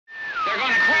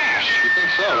You think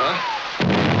so, huh?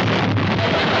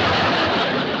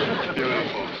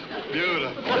 Beautiful.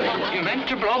 Beautiful. You meant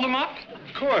to blow them up?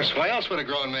 Of course. Why else would a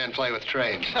grown man play with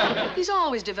trains? He's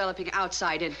always developing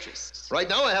outside interests. Right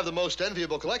now, I have the most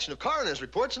enviable collection of coroner's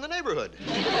reports in the neighborhood.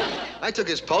 I took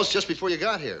his pulse just before you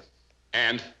got here.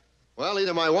 And? Well,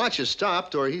 either my watch has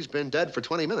stopped or he's been dead for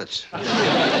 20 minutes. Un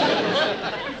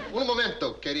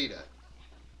momento, querida.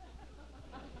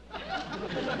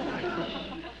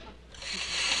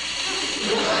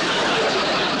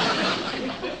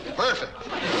 Perfect.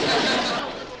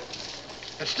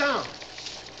 It's down.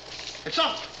 It's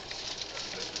up.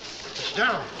 It's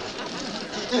down.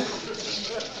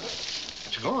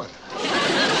 It's gone.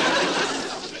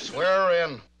 Swear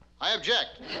in. I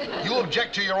object. You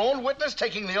object to your own witness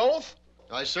taking the oath?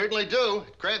 I certainly do.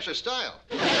 It cramps your style.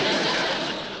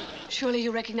 Surely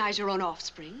you recognize your own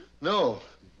offspring? No,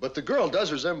 but the girl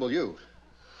does resemble you.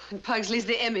 And Pugsley's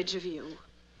the image of you.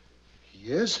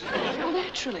 He is? Well,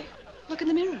 naturally. Look in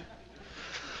the mirror.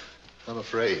 I'm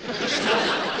afraid.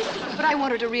 But I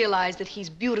want her to realize that he's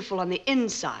beautiful on the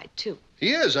inside, too.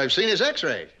 He is. I've seen his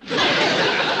x-ray.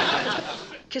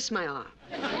 Kiss my arm.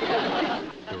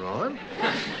 Your arm?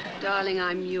 Darling,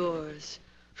 I'm yours.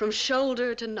 From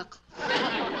shoulder to knuckle.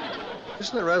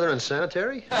 Isn't that rather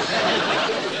unsanitary?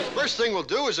 First thing we'll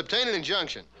do is obtain an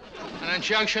injunction. An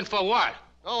injunction for what?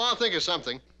 Oh, I'll think of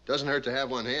something. Doesn't hurt to have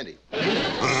one handy.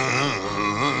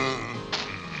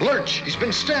 Lurch, he's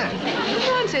been stabbed.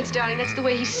 Nonsense, darling. That's the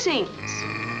way he sings.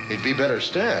 He'd be better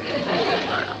stabbed.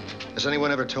 Has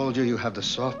anyone ever told you you have the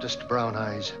softest brown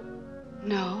eyes?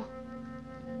 No.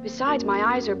 Besides, my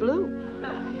eyes are blue.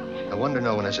 I wonder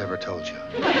no one has ever told you.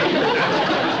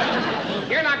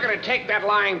 You're not going to take that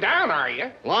lying down, are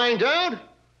you? Lying down?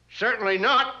 Certainly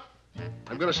not.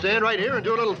 I'm going to stand right here and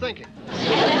do a little thinking.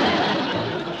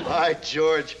 By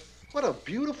George, what a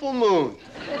beautiful moon.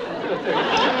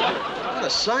 What a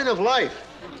sign of life.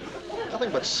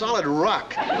 Nothing but solid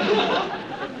rock.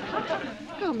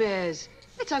 Gomez,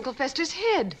 it's Uncle Fester's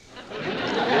head.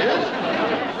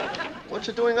 Yeah? What's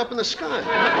it doing up in the sky?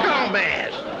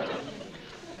 Gomez!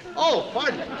 Oh,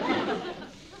 pardon.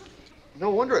 No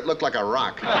wonder it looked like a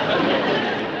rock.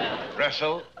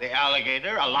 Wrestle the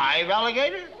alligator, a live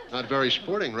alligator? Not very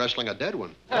sporting, wrestling a dead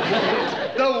one.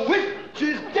 The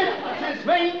witch's ditch is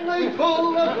mainly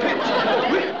full of pitch. The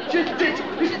witch's ditch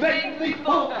is mainly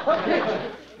full of pitch.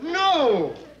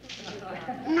 No!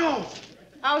 No!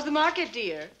 How's the market,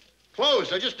 dear?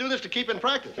 Closed. I just do this to keep in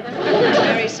practice.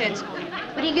 Very sensible.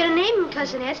 What are you going to name him,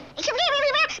 Cousin Ed?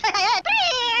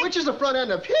 Which is the front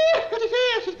end of...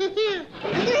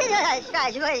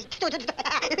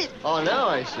 Oh, now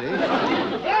I see.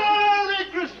 Merry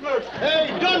Christmas!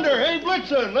 Hey, Dunder! Hey,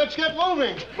 Blitzen! Let's get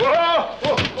moving!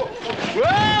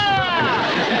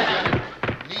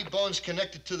 Knee bone's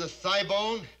connected to the thigh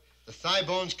bone. The thigh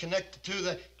bone's connected to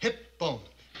the hip bone.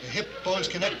 The hip bone's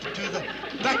connected to the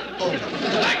backbone.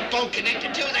 The backbone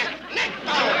connected to the neck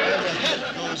bone. And the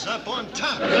head goes up on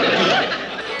top.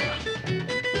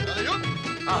 Alley-oop.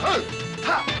 Ahoo.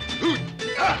 Ha. Hoot.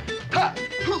 Ha. Ha.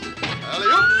 Hoot.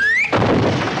 Alley-oop.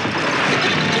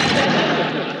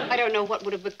 I don't know what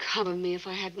would have become of me if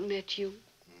I hadn't met you.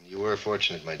 You were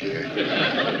fortunate, my dear.